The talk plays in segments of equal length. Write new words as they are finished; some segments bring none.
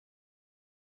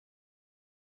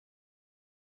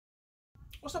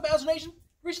What's up, Bowser Nation?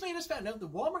 Recently I just found out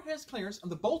that Walmart has clearance on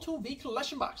the Boltoon V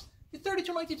Collection Box. It's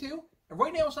 $32.92, and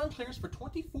right now it's on clearance for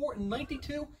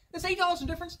 $24.92. That's $8 in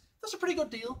difference. That's a pretty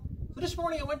good deal. So this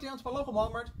morning I went down to my local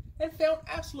Walmart and found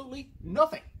absolutely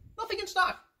nothing. Nothing in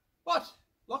stock. But,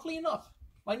 luckily enough,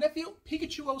 my nephew,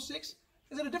 Pikachu06,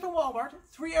 is at a different Walmart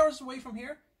 3 hours away from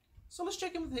here. So let's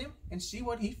check in with him and see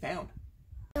what he found.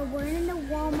 So we're in the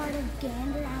Walmart of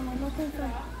Gander and we're looking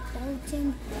for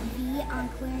Boltoon V on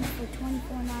clearance for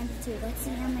 $24.92. Let's see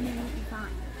how many we can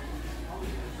find.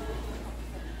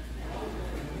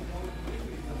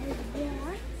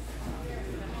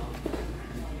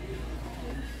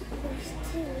 There's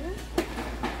two.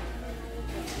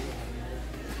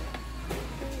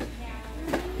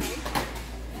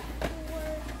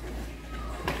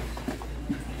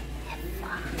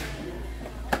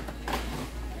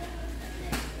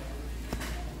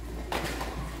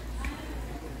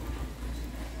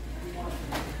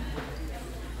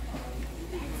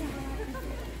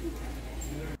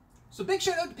 So big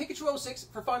shout out to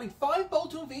Pikachu06 for finding 5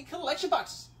 Boltoon V collection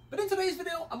boxes. But in today's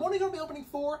video, I'm only going to be opening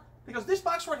 4 because this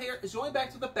box right here is going back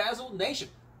to the Basil Nation.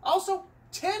 Also,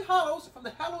 10 hollows from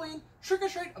the Halloween Trick or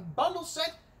Treat bundle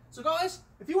set. So guys,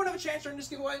 if you want to have a chance during this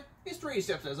giveaway, it's 3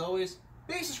 steps as always.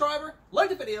 Be a subscriber, like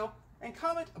the video, and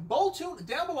comment Boltoon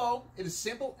down below. It is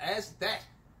simple as that.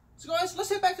 So guys, let's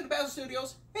head back to the Basil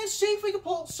Studios and see if we can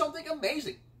pull something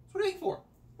amazing. So what are you waiting for?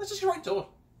 Let's just get right to it.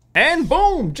 And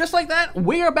boom, just like that,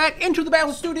 we are back into the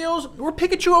Basil Studios where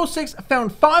Pikachu06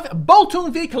 found 5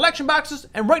 Boltoon V collection boxes,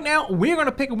 and right now we're going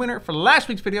to pick a winner for last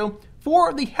week's video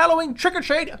for the Halloween Trick or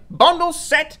Treat bundle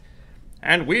set.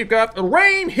 And we've got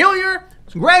Rain Hillier.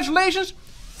 Congratulations.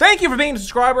 Thank you for being a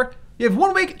subscriber. You have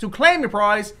 1 week to claim your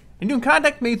prize, and you can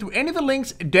contact me through any of the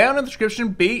links down in the description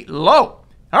below.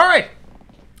 Alright,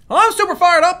 I'm super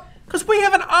fired up because we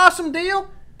have an awesome deal.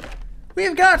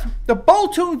 We've got the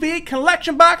Boltoon V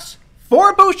collection box,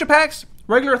 4 booster packs,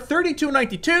 regular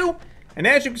 $32.92, and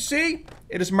as you can see,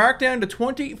 it is marked down to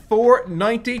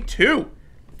 $24.92.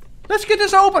 Let's get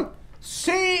this open.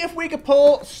 See if we can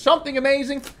pull something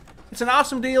amazing. It's an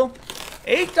awesome deal.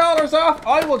 $8 off,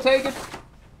 I will take it.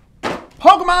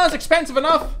 Pokemon is expensive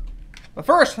enough. But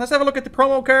first, let's have a look at the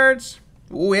promo cards.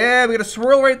 Oh yeah, we got a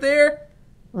swirl right there,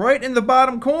 right in the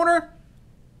bottom corner.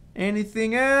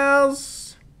 Anything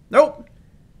else? Nope.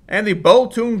 And the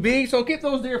Boltoon V, so I'll keep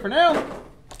those there for now.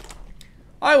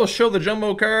 I will show the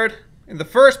jumbo card in the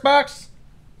first box.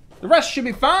 The rest should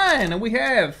be fine. And we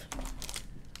have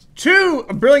 2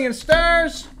 Brilliant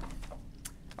Stars,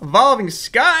 Evolving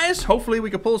Skies. Hopefully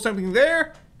we can pull something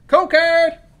there. Code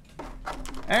card.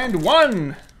 And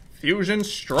 1 Fusion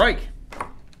Strike.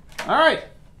 Alright.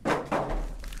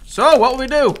 So what will we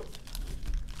do?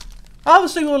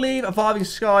 Obviously we'll leave Evolving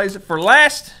Skies for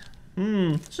last.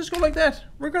 Let's just go like that.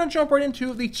 We're going to jump right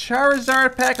into the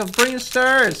Charizard pack of Brilliant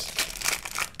Stars.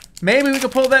 Maybe we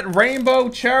can pull that Rainbow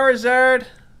Charizard.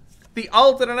 The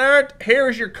alternate art. Here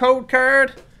is your code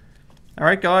card.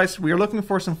 Alright guys, we are looking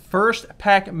for some first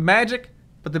pack magic.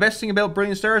 But the best thing about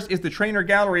Brilliant Stars is the trainer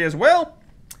gallery as well.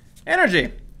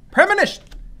 Energy. Premonition.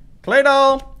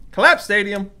 Claydol. Collapse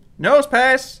Stadium.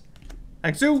 Nosepass.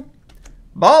 Axoo.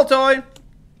 Baltoy.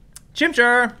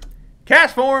 Chimchar.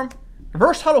 Castform.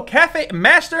 Reverse Hollow Cafe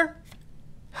Master.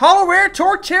 Hollow Rare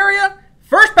Torterra.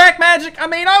 First pack magic. I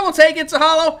mean, I will take it. It's a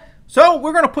hollow. So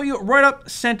we're going to put you right up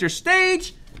center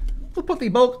stage. We'll put the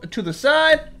bulk to the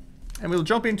side. And we'll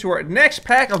jump into our next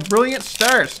pack of Brilliant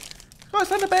Stars. Oh,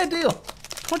 it's not a bad deal.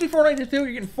 $24.92.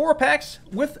 You're getting 4 packs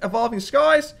with Evolving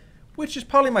Skies, which is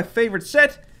probably my favorite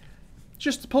set.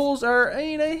 Just the pulls are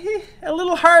a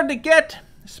little hard to get,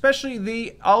 especially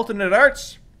the alternate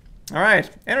arts. Alright,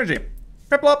 Energy.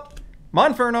 Piplup.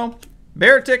 Monferno,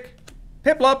 Beartic,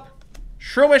 Piplup,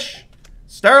 Shroomish,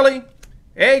 Starly,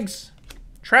 Eggs,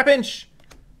 Trapinch,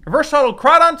 Reverse Hollow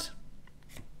Crawdont,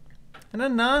 and a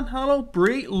non-hollow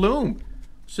Breloom.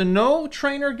 So no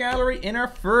trainer gallery in our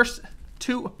first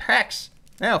 2 packs.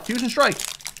 Now, Fusion Strike.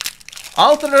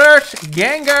 Alternate Art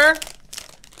Gengar.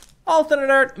 Alternate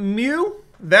Art Mew.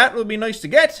 That will be nice to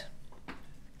get.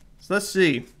 So let's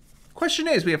see. Question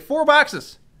is, we have 4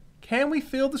 boxes. Can we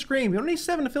fill the screen? We only need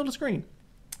 7 to fill the screen.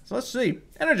 So let's see.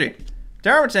 Energy.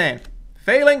 Darmanitan.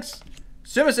 Phalanx.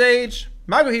 Simisage.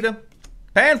 Magohita.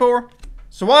 Panpour.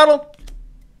 Swaddle.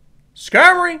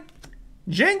 Skarmory.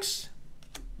 Jinx.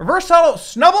 Reverse Hollow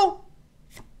Snubble.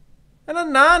 And a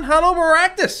non-hollow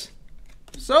Maractus.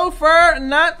 So far,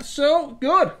 not so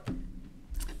good.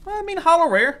 Well, I mean, hollow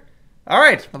rare.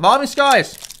 Alright, Evolving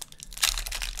Skies.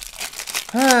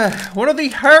 One of the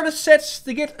hardest sets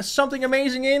to get something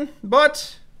amazing in,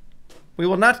 but we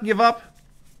will not give up.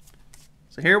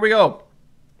 So here we go.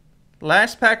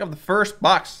 last pack of the first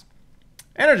box.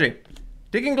 Energy.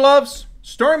 Digging Gloves,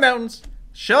 Stormy Mountains,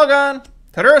 Shelgon,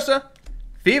 Tedursa,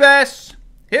 Feebas,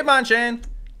 Hitmonchan,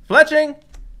 Fletching,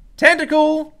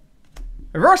 Tentacool,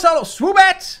 Reverse Holo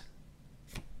Swoobat,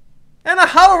 and a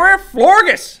Holo Rare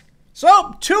Florges.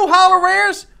 So, 2 Holo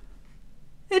Rares.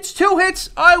 It's 2 hits.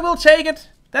 I will take it.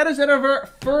 That is it of our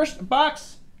first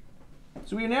box.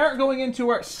 So we are now going into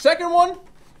our second one.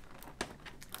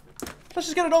 Let's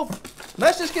just get it open.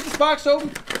 Let's just get this box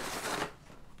open.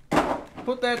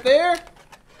 Put that there.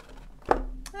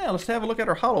 Yeah, let's have a look at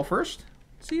our holo first.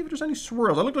 See if there's any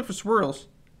swirls. I look for swirls.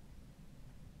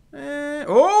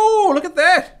 Oh, look at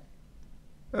that.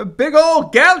 A big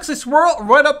old galaxy swirl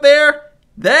right up there.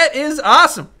 That is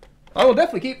awesome. I will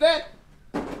definitely keep that.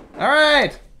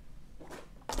 Alright.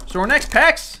 So our next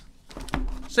packs.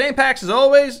 Same packs as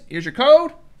always. Here's your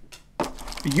code.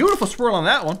 Beautiful swirl on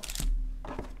that one.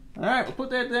 Alright, we'll put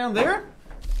that down there.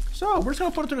 So, we're just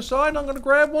going to put it to the side. I'm going to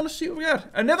grab one to see what we got.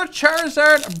 Another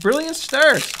Charizard Brilliant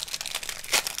Stars.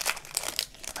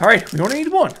 Alright, we only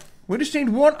need one. We just need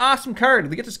one awesome card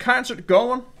to get this concert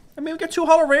going. I mean, we got 2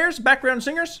 holo rares, background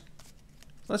singers.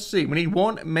 Let's see, we need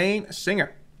one main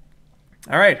singer.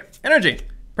 Alright, Energy,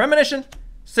 Premonition,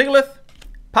 Sigilyph,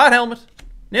 Pot Helmet,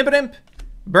 Nimpidimp,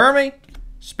 Burmy,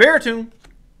 Spiritomb,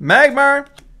 Magmar,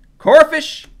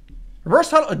 Corphish, Reverse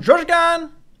Holo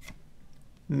Druddigon,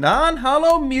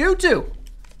 non-holo Mewtwo.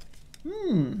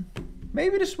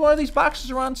 Maybe this is why these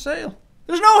boxes are on sale.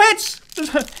 There's no hits!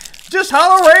 Just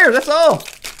holo rare, that's all.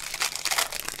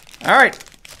 Alright.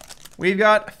 We've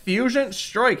got Fusion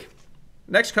Strike.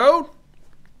 Next code.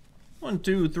 1,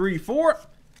 2, 3, 4.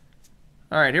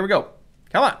 Alright, here we go.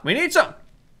 Come on, we need some.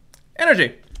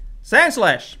 Energy.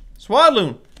 Sandslash.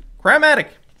 Swadloon. Cramomatic.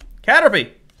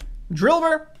 Caterpie.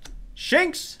 Drillbur.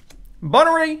 Shinx.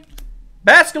 Bunnery.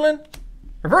 Basculin.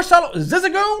 Reverse Holo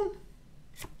Zigzagoon.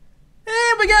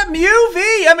 And we got Mew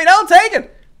V. I mean, I'll take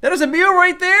it. That is a Mew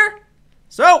right there.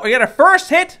 So, we got a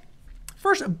first hit.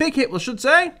 First big hit, we should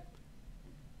say.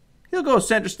 He'll go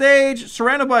center stage,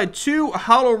 surrounded by 2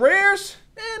 holo rares.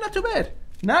 Not too bad.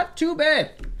 Not too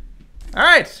bad.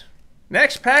 Alright.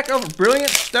 Next pack of Brilliant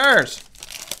Stars.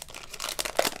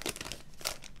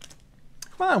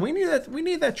 Come on, we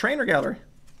need that trainer gallery.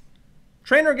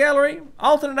 Trainer gallery,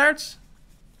 alternate arts.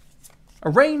 A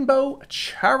rainbow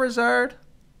Charizard.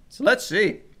 So let's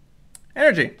see.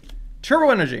 Energy. Turbo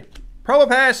Energy.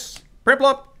 Probopass.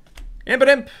 Prinplup.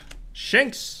 Impidimp.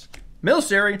 Shinx.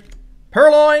 Milcery.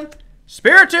 Purloin.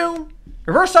 Spiritomb.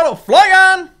 Reverse Holo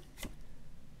Flygon.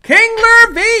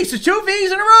 Kingler V. So 2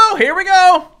 V's in a row. Here we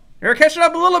go. We're catching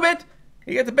up a little bit.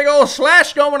 You get the big old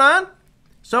slash going on.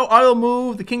 So I'll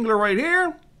move the Kingler right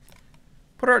here.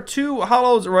 Put our 2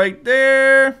 holos right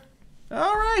there.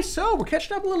 Alright, so we're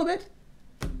catching up a little bit.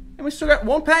 And we still got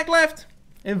 1 pack left.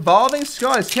 Evolving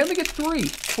Skies. Can we get 3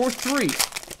 for 3?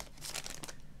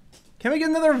 Can we get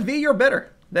another V or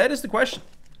better? That is the question.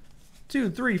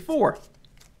 2, 3, 4.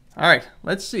 Alright,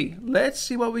 let's see. Let's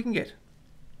see what we can get.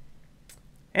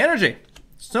 Energy.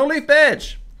 Snowleaf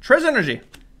Badge. Trez Energy.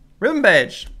 Ribbon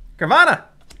Badge. Carvanha.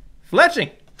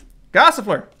 Fletching.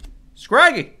 Gossifleur.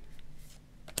 Scraggy.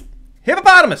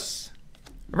 Hippopotamus.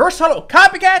 Reverse Holo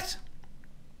Copycat.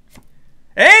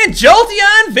 And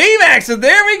Jolteon VMAX. So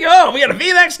there we go. We got a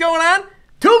VMAX going on.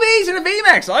 2 V's and a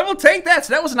VMAX. I will take that.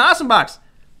 So that was an awesome box.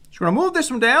 So we're going to move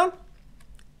this one down.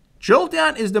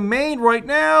 Jolteon is the main right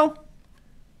now.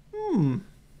 We're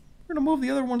going to move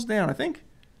the other ones down, I think.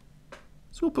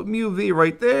 So we'll put Mew V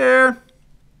right there.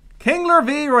 Kingler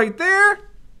V right there.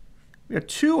 We got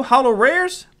 2 holo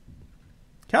rares.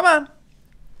 Come on.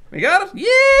 We got it?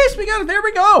 Yes, we got it. There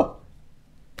we go.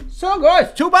 So,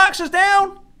 guys, 2 boxes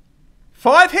down.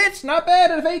 5 hits. Not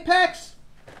bad out of 8 packs.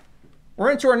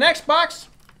 We're into our next box.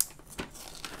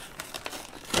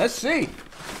 Let's see.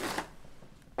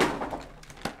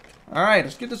 All right,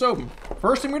 let's get this open.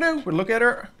 First thing we do, we look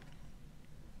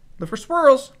for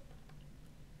swirls.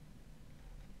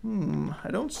 I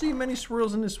don't see many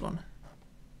swirls in this one.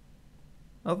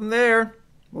 Nothing there.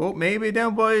 Oh, maybe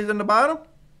down by in the bottom.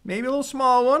 Maybe a little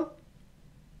small one.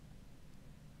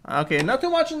 Okay, not too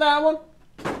much in that one.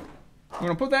 We're going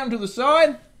to put that into the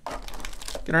side.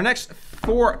 Get our next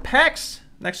 4 packs.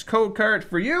 Next code card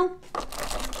for you.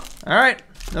 All right,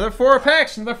 another 4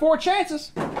 packs, another 4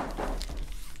 chances.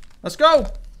 Let's go.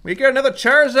 We get another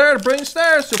Charizard Brilliant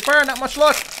Stars. So far, not much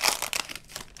luck.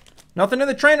 Nothing in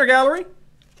the trainer gallery.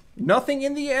 Nothing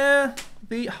in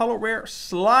the holo rare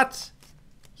slot.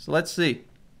 So let's see.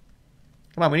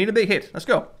 Come on, we need a big hit. Let's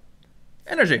go.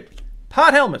 Energy.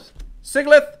 Pot Helmet.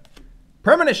 Sigilyph.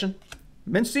 Premonition.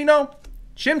 Minccino.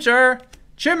 Chimchar.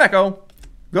 Chimecho.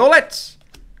 Golett.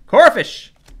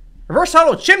 Corfish. Reverse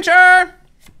Hollow Chimchar.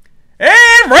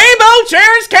 And Rainbow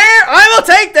Chair's Care. I will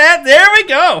take that. There we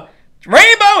go.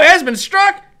 Rainbow has been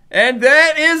struck. And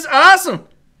that is awesome.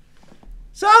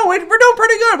 So we're doing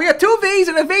pretty good. We got 2 V's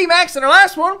and a V Max in our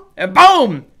last one. And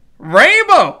boom.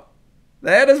 Rainbow.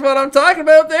 That is what I'm talking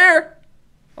about there.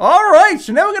 Alright.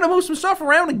 So now we're going to move some stuff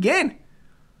around again.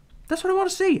 That's what I want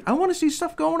to see. I want to see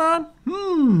stuff going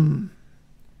on.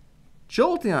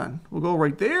 Jolteon will go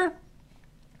right there.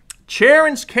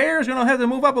 Charon's Care is going to have to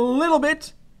move up a little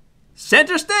bit.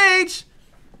 Center stage.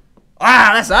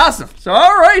 Ah, that's awesome. So,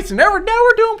 all right. So now we're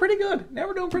doing pretty good. Now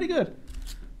we're doing pretty good.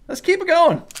 Let's keep it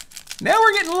going. Now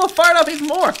we're getting a little fired up even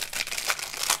more.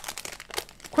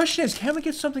 Question is, can we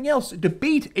get something else to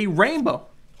beat a rainbow?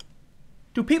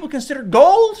 Do people consider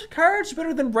gold cards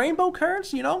better than rainbow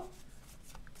cards, you know?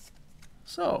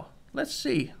 So, let's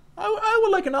see. I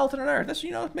would like an alternate art. That's,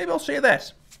 you know, maybe I'll say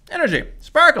that. Energy,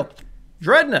 Sparkle,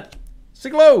 Dreadnought,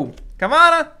 Siglo,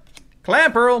 Kavana,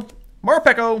 Clamperl,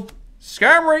 Morpeko,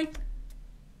 Skarmory,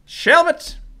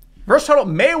 Shelmet, Versatile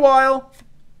Mawile,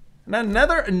 and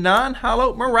another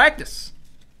non-hollow Maractus.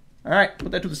 Alright,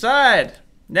 put that to the side.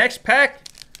 Next pack,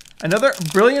 another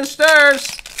Brilliant Stars.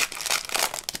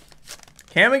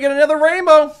 Can we get another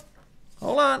rainbow?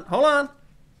 Hold on.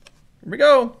 Here we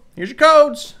go. Here's your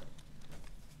codes.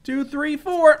 2, 3,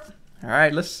 4.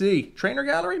 Alright, let's see. Trainer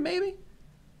Gallery, maybe?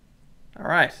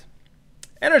 Alright.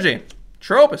 Energy,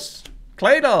 Tropius,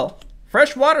 Claydol,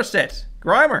 Freshwater Set,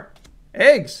 Grimer,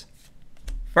 Eggs,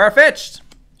 Farfetch'd,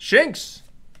 Shinx,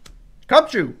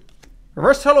 Cubchoo,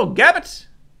 Reverse Hollow Gabbit,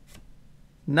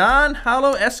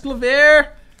 non-hollow Esclavier.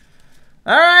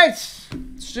 Alright,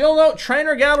 still no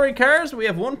Trainer Gallery cards. We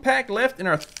have 1 pack left in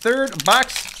our 3rd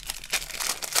box.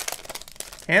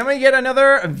 Can we get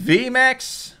another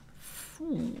VMAX?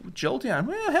 Jolteon.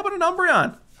 Well, how about an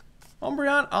Umbreon?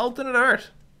 Umbreon alternate art.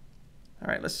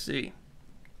 Alright, let's see.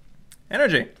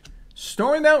 Energy,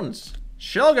 Stormy Mountains,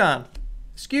 Shelgon,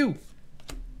 Skew,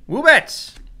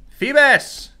 Woobat,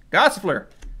 Feebas, Gossifleur,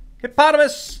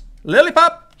 Hippopotamus,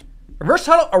 Lillipup, Reverse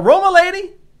Hollow Aroma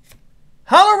Lady,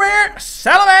 Hollow Rare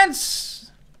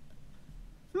Salamence.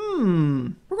 We're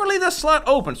going to leave this slot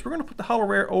open, so we're going to put the Hollow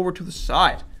Rare over to the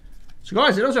side. So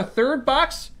guys, that was our 3rd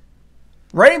box.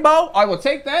 Rainbow, I will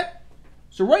take that.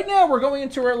 So right now we're going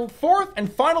into our 4th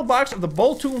and final box of the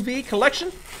Boltund V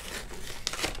collection.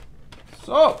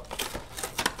 So,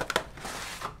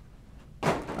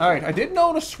 alright, I did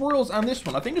notice swirls on this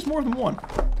one. I think there's more than one.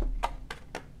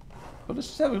 But let's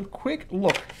just have a quick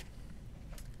look.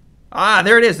 Ah,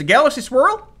 there it is, the Galaxy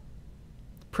Swirl.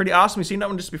 Pretty awesome, we've seen that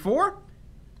one just before.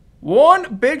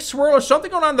 One big swirl, or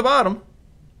something going on the bottom.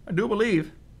 I do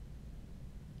believe.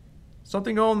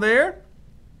 Something going there.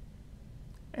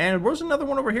 And where's another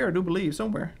one over here, I do believe,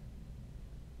 somewhere.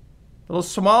 A little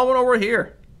small one over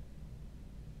here.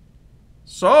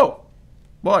 So,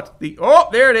 what? Oh,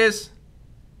 there it is.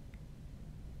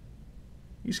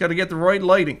 You just got to get the right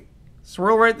lighting.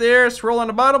 Swirl right there, swirl on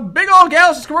the bottom. Big old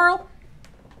Galaxy Squirrel.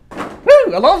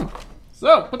 Woo, I love them.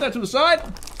 So, put that to the side.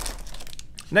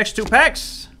 Next 2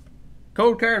 packs.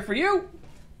 Code card for you.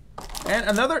 And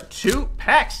another 2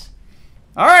 packs.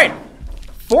 All right.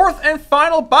 4th and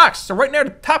final box. So right now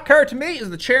the top card to me is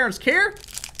the Charon's Care.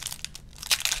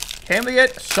 Can we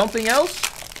get something else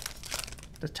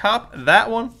to top that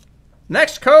one?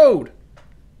 Next code.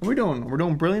 What are we doing? We're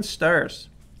doing Brilliant Stars.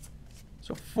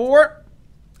 So 4.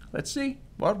 Let's see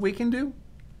what we can do.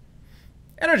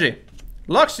 Energy,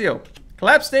 Luxio,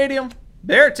 Collapse Stadium,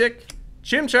 Beartic,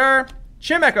 Chimchar,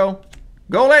 Chimecho,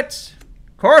 Golett,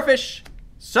 Corfish,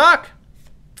 Sock,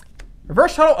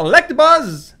 Reverse Hollow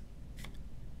Electabuzz,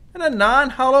 and a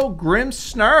non-hollow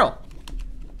Grimmsnarl.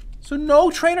 So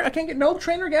no trainer, I can't get no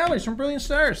Trainer Galleries from Brilliant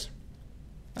Stars.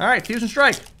 Alright, Fusion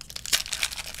Strike.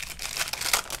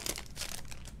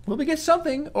 Will we get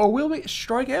something, or will we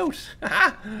strike out?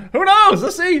 Who knows?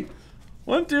 Let's see.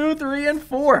 1, 2, 3, and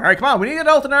 4. Alright, come on, we need an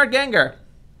alternate Gengar.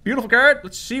 Beautiful card.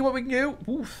 Let's see what we can do.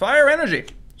 Ooh, Fire Energy,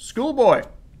 Schoolboy,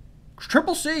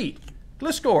 Triple C,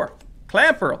 Gliscor,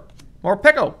 Clamperl,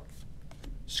 Morpeko,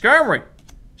 Skarmory,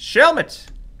 Shelmet,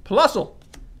 Plusle,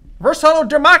 Reverse Hollow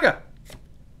Dermaka,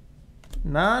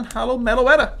 non-hollow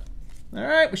Meloetta.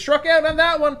 Alright, we struck out on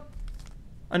that one.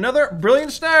 Another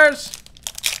Brilliant Stars.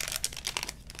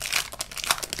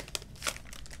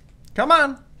 Come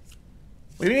on.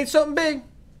 We need something big.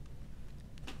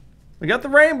 We got the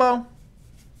rainbow.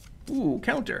 Ooh,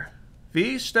 counter.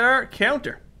 V-Star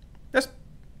counter. That's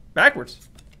backwards.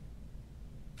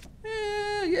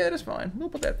 Yeah, that's fine. We'll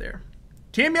put that there.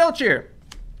 Team Melchior,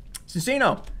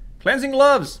 Cincino, Cleansing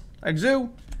Gloves, Exu,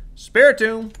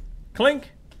 Spiritomb,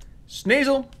 Clink,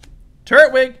 Sneasel,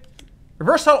 Turtwig,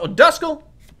 Reverse Hollow Duskull.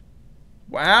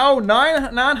 Wow,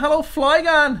 9 non-hollow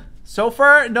Flygon. So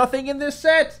far, nothing in this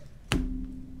set.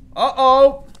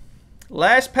 Uh-oh.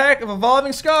 Last pack of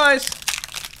Evolving Skies.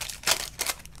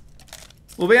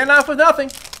 Will we end off with nothing?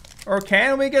 Or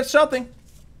can we get something?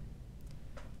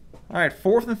 Alright,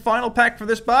 fourth and final pack for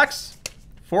this box.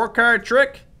 4-card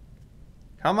trick.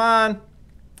 Come on.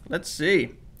 Let's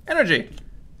see. Energy.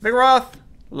 Vigoroth.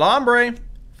 Lombre.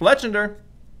 Fletchinder.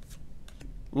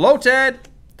 Lotad.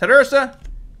 Tedursa.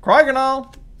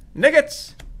 Cryogonal.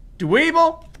 Niggets.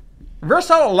 Dweeble. Reverse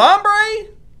Hollow Lombre.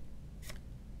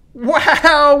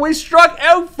 Wow, we struck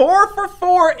out 4 for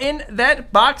 4 in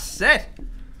that box set.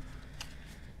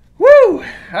 Woo!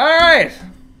 Alright.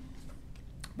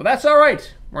 But that's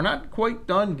alright. We're not quite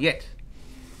done yet.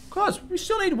 Because we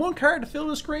still need 1 card to fill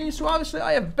the screen, so obviously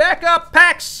I have backup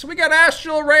packs. We got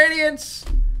Astral Radiance.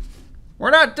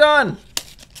 We're not done.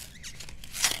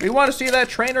 We want to see that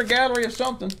Trainer Gallery or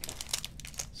something.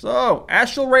 So,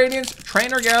 Astral Radiance,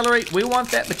 Trainer Gallery. We want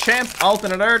that Machamp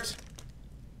Alternate Art.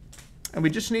 And we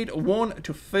just need 1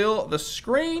 to fill the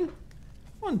screen.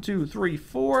 1, 2, 3,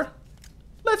 4.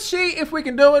 Let's see if we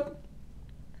can do it.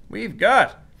 We've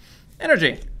got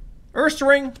Energy,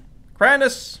 Ursaring,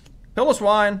 Crandus,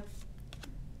 Piloswine,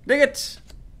 Diggit,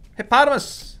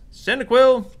 Hippopotamus,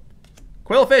 Cyndaquil,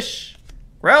 Quillfish,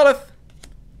 Growlithe,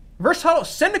 Reverse Hollow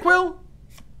Cyndaquil,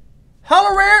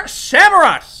 Hollow Rare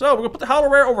Samurott. So we're gonna put the Hollow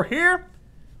Rare over here.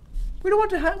 We don't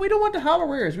want the Hollow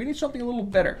Rares. We need something a little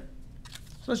better.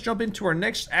 So let's jump into our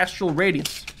next Astral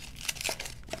Radiance.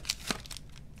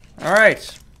 All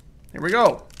right, here we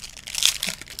go.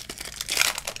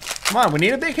 Come on, we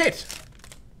need a big hit.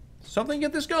 Something to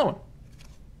get this going.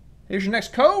 Here's your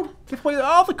next code. Give away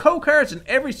all the code cards in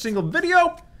every single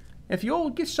video. If you all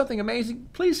get something amazing,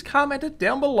 please comment it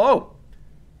down below.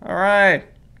 All right.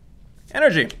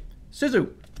 Energy,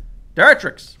 Sizu,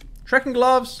 Dartrix, Trekking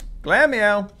Gloves,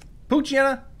 Glameow,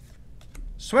 Poochyena,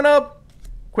 Swinub,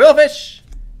 Quillfish,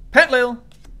 Petlil,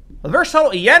 Reverse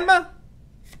Hollow Yanma,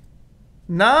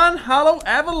 non-hollow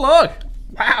Avalugg.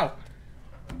 Wow.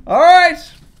 All right,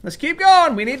 let's keep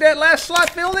going. We need that last slot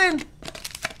filled in.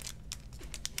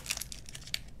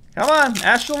 Come on,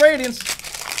 Astral Radiance.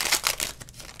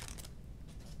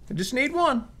 I just need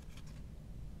 1.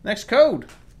 Next code.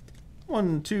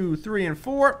 1, 2, 3, and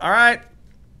 4. All right.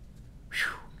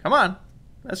 Whew. Come on.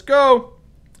 Let's go.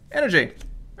 Energy.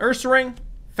 Ursaring.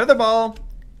 Featherball.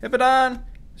 Hippowdon.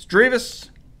 Strevis.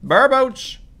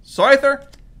 Barboach. Scyther.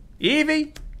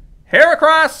 Eevee.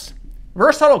 Heracross.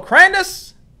 Reverse Hollow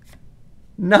Crandus.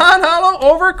 Non-hollow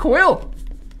Overquill.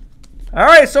 All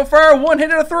right, so far 1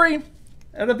 hit out of 3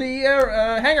 out of the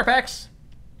hanger packs.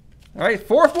 All right,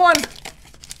 4th one.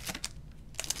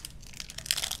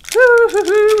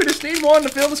 We just need 1 to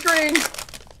fill the screen.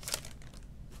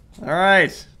 All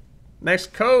right,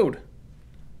 next code.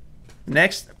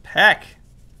 Next pack.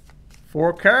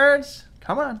 4 cards.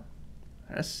 Come on.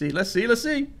 Let's see.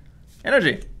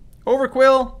 Energy.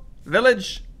 Overquill.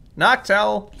 Village.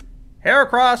 Noctowl.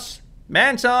 Heracross.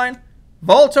 Mantine.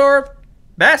 Voltorb.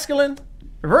 Basculin.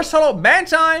 Reverse Hollow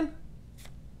Mantine.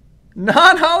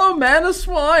 Non-hollow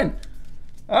Manaswine.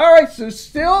 Alright, so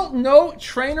still no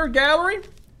Trainer Gallery.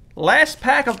 Last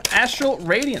pack of Astral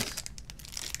Radiance.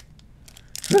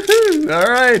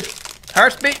 Alright.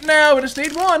 Heart's beating now. We just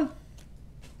need 1.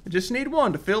 We just need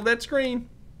 1 to fill that screen.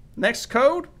 Next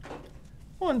code.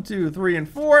 1, 2, 3, and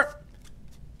 4.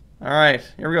 Alright,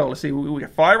 here we go. Let's see. We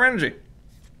got Fire Energy.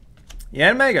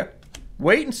 Yanmega.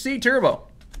 Wait and See Turbo.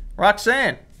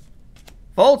 Roxanne.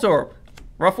 Voltorb.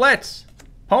 Rufflets.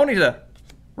 Ponyta.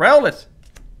 Rowlet.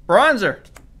 Bronzer.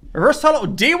 Reverse Hollow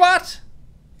Dewott.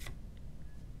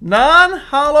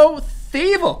 Non-hollow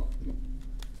Thievel.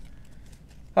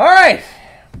 Alright.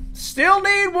 Still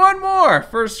need 1 more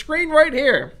for a screen right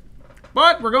here.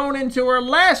 But we're going into our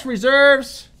last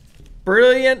reserves.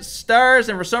 Brilliant Stars,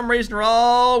 and for some reason they're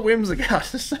all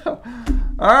Whimsicott. So,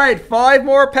 alright, 5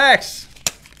 more packs.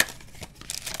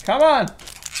 Come on.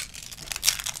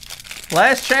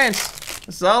 Last chance.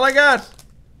 That's all I got.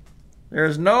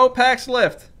 There's no packs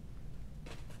left.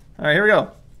 Alright, here we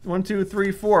go. 1, 2,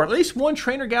 3, 4. At least 1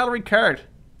 Trainer Gallery card.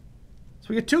 So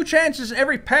we get 2 chances in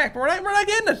every pack, but we're not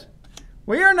getting it.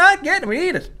 We are not getting it. We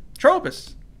need it.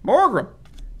 Tropius. Morgrem.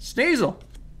 Sneasel.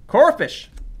 Corphish.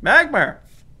 Magmar.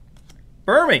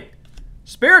 Burmy.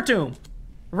 Spiritomb.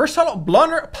 Reverse Hollow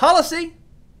Blunder Policy.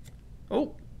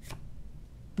 Oh.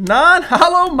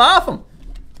 Non-hollow Mothim.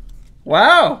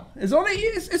 Wow. It's only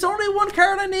 1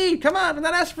 card I need. Come on, I'm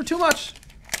not asking for too much.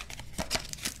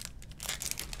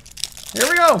 Here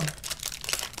we go.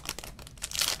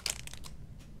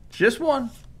 Just 1.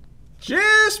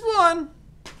 Just 1.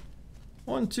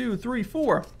 1, 2, 3,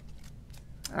 4.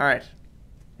 All right.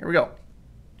 Here we go.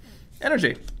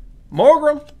 Energy.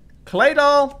 Morgrem,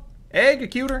 Claydol,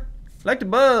 Eggucutor,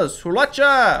 Electabuzz,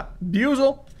 Hulacha,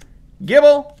 Buizel,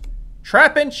 Gibble,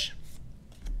 Trapinch,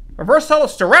 Reverse Holo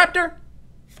Staraptor,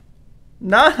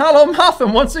 non-holo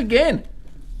Muffin once again.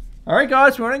 All right,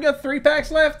 guys, we only got 3 packs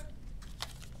left.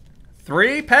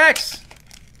 3 packs.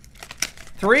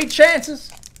 3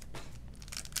 chances.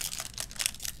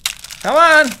 Come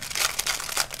on.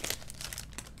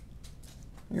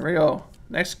 Here we go.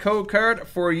 Next code card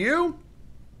for you.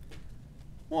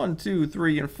 1, 2,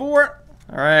 3, and 4.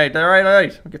 All right, all right, all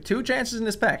right. We got 2 chances in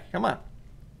this pack. Come on.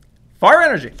 Fire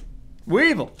Energy,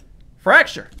 Weevil,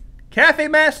 Fracture, Cafe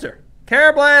Master,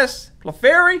 Carablast,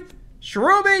 Clefairy,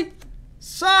 Cherubi,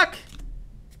 Sock,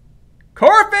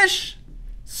 Corphish,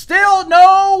 still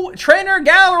no Trainer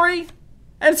Gallery,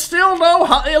 and still no,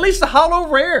 at least a holo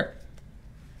rare.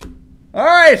 All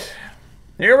right,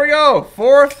 here we go.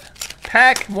 4th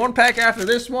pack, 1 pack after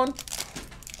this one.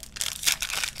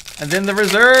 And then the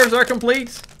reserves are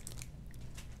complete.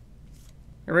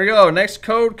 Here we go. Next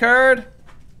code card.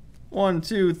 1,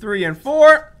 2, 3, and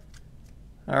 4.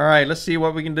 All right, let's see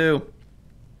what we can do.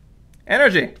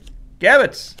 Energy.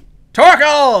 Gabbits.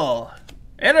 Torkoal.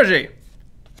 Energy.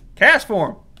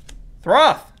 Castform.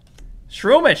 Throth.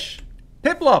 Shroomish.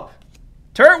 Piplup.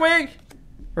 Turtwig.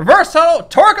 Reverse Holo.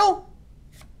 Torkoal.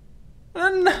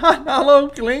 And non-holo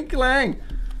Klinklang.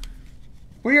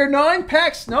 We are 9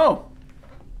 packs. No.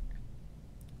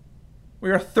 We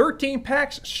are 13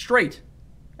 packs straight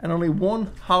and only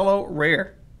 1 holo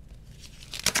rare.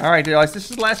 All right, guys, this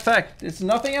is the last pack. There's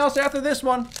nothing else after this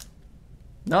one.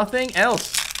 Nothing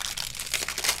else.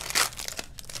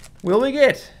 Will we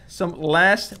get some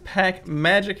last pack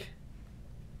magic?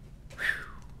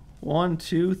 1,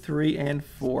 2, 3, and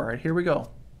 4. All right, here we go.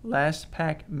 Last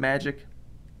pack magic.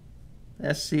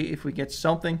 Let's see if we get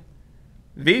something.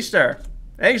 V-Star,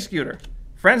 Executor,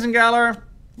 Frenzengaller,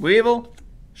 Weevil,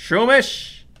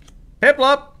 Shroomish,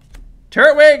 Piplup,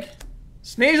 Turtwig,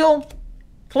 Sneasel,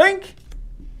 Clink,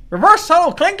 Reverse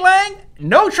Holo Klinklang,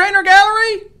 no Trainer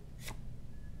Gallery,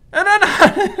 and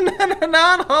a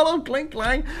non-holo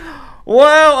Klinklang.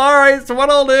 Well, alright, so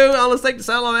what I'll do, I'll just take the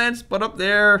Salamence, put up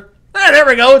there. Ah, there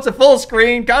we go, it's a full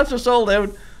screen. Constantly sold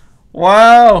out.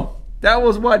 Wow, that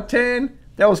was what, 10?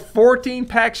 That was 14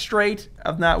 packs straight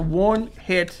of not 1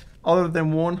 hit other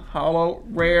than 1 holo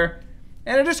rare.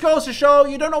 And it just goes to show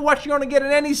you don't know what you're going to get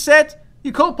in any set.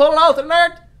 You could pull an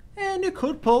alternate, and you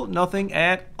could pull nothing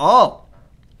at all.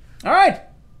 All right,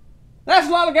 that's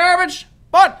a lot of garbage,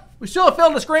 but we still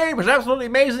filled the screen, which is absolutely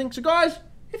amazing. So, guys,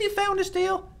 if you found this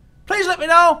deal, please let me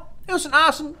know. It was an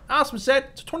awesome set.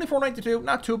 It's $24.92,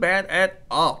 not too bad at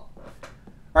all.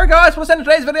 All right, guys, we'll end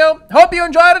today's video. Hope you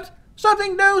enjoyed it.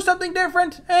 Something new, something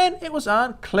different, and it was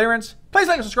on clearance. Please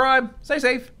like and subscribe. Stay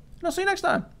safe, and I'll see you next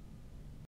time.